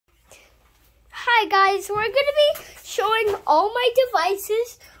Alright guys, we're going to be showing all my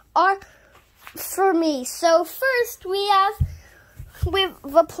devices are for me. So first we have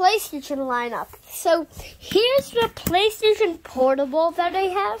the PlayStation lineup. So here's the PlayStation Portable that I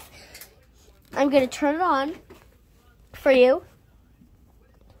have. I'm going to turn it on for you.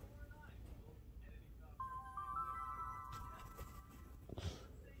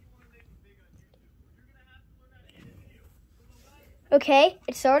 Okay,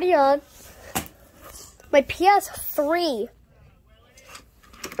 it's already on. My PS3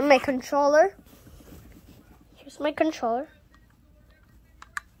 and my controller. Here's my controller.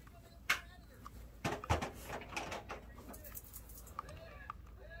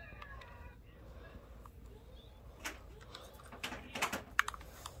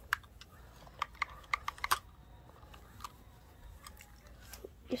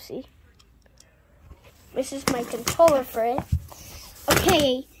 You see? This is my controller for it.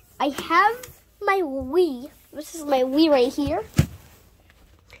 Okay, I have my Wii. This is my Wii right here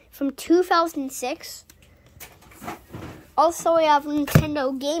from 2006. Also, I have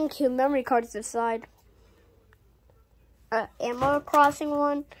Nintendo GameCube memory cards inside. Animal Crossing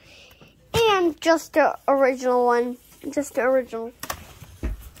one. And just the original one. Just the original.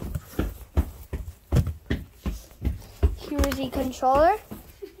 Here's the controller.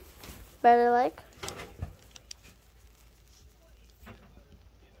 Better like.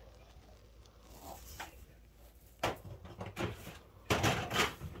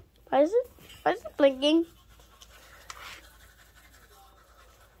 Why is it blinking?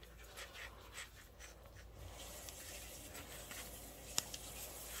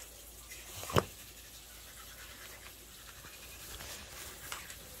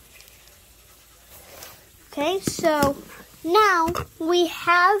 Okay, so now we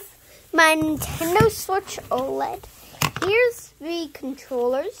have my Nintendo Switch OLED. Here's the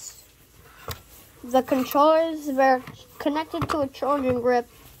controllers. The controllers are connected to a charging grip.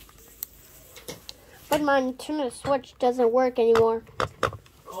 But my Nintendo Switch doesn't work anymore.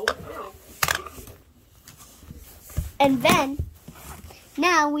 And then,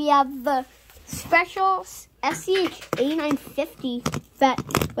 now we have the special SCH A950 that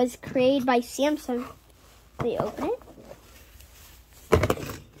was created by Samsung. Let me open it.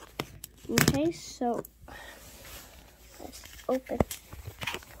 Okay, so let's open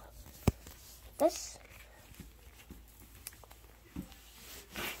this.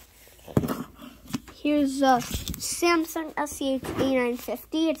 Here's a Samsung SCH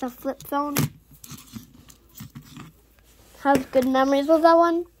A950. It's a flip phone. Have good memories with that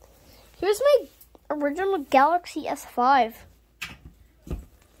one. Here's my original Galaxy S5.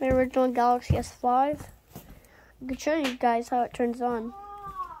 My original Galaxy S5. I can show you guys how it turns on.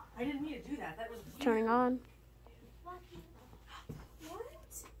 I didn't mean to do that. That was weird. Turning on. What?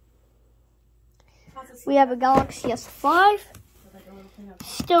 We have a Galaxy S5.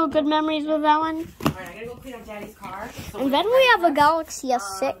 Still good memories with that one. Alright, I gotta go clean up Daddy's car. And then we have a Galaxy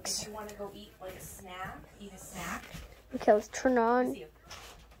S6. Do you want to go eat like a snack? Eat a snack? Okay, let's turn it on.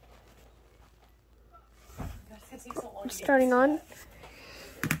 It's turning on.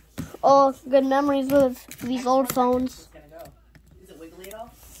 Oh, good memories with these old phones. Is it wiggly at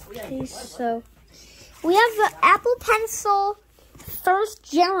all? Okay, so we have the Apple Pencil first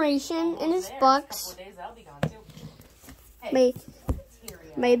generation in this box.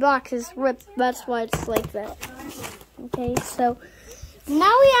 My box is ripped, that's why it's like that. Okay, so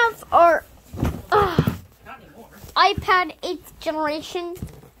now we have our iPad 8th generation.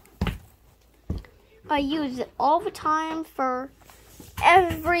 I use it all the time for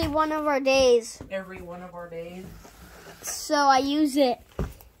every one of our days. Every one of our days? So I use it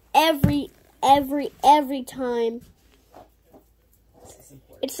every time.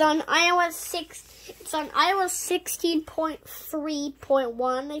 It's on iOS 6. It's on iOS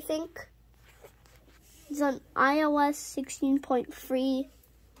 16.3.1, I think. It's on iOS 16.3. Did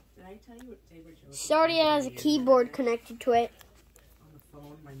I tell you what David Jones Sorry, it has a keyboard connected to it. on the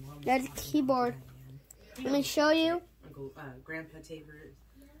phone? My mom. That's a keyboard. Let me show you. Uncle, Grandpa Tabor.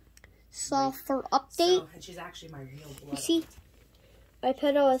 Software update. So, and she's actually my real blood. You see?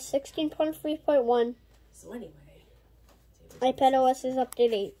 iPad OS 16.3.1. So anyway. iPad OS is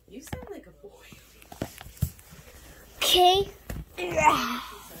update 8. You sound like a boy. Okay.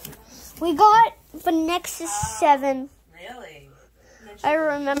 We got the Nexus 7. Really? I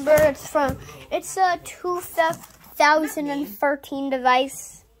remember it's a 2013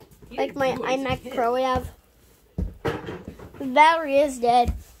 device. Like my iMac Pro I have. The battery is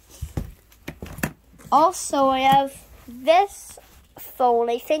dead. Also, I have this phone.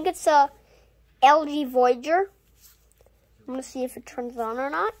 I think it's a LG Voyager. I'm going to see if it turns on or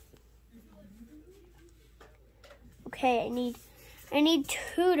not. Okay, I need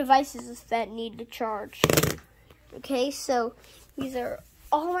 2 devices that need to charge. Okay, so these are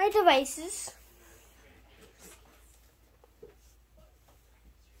all my devices.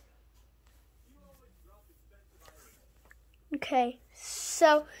 Okay,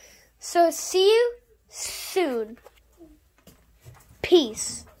 so see you soon.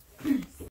 Peace.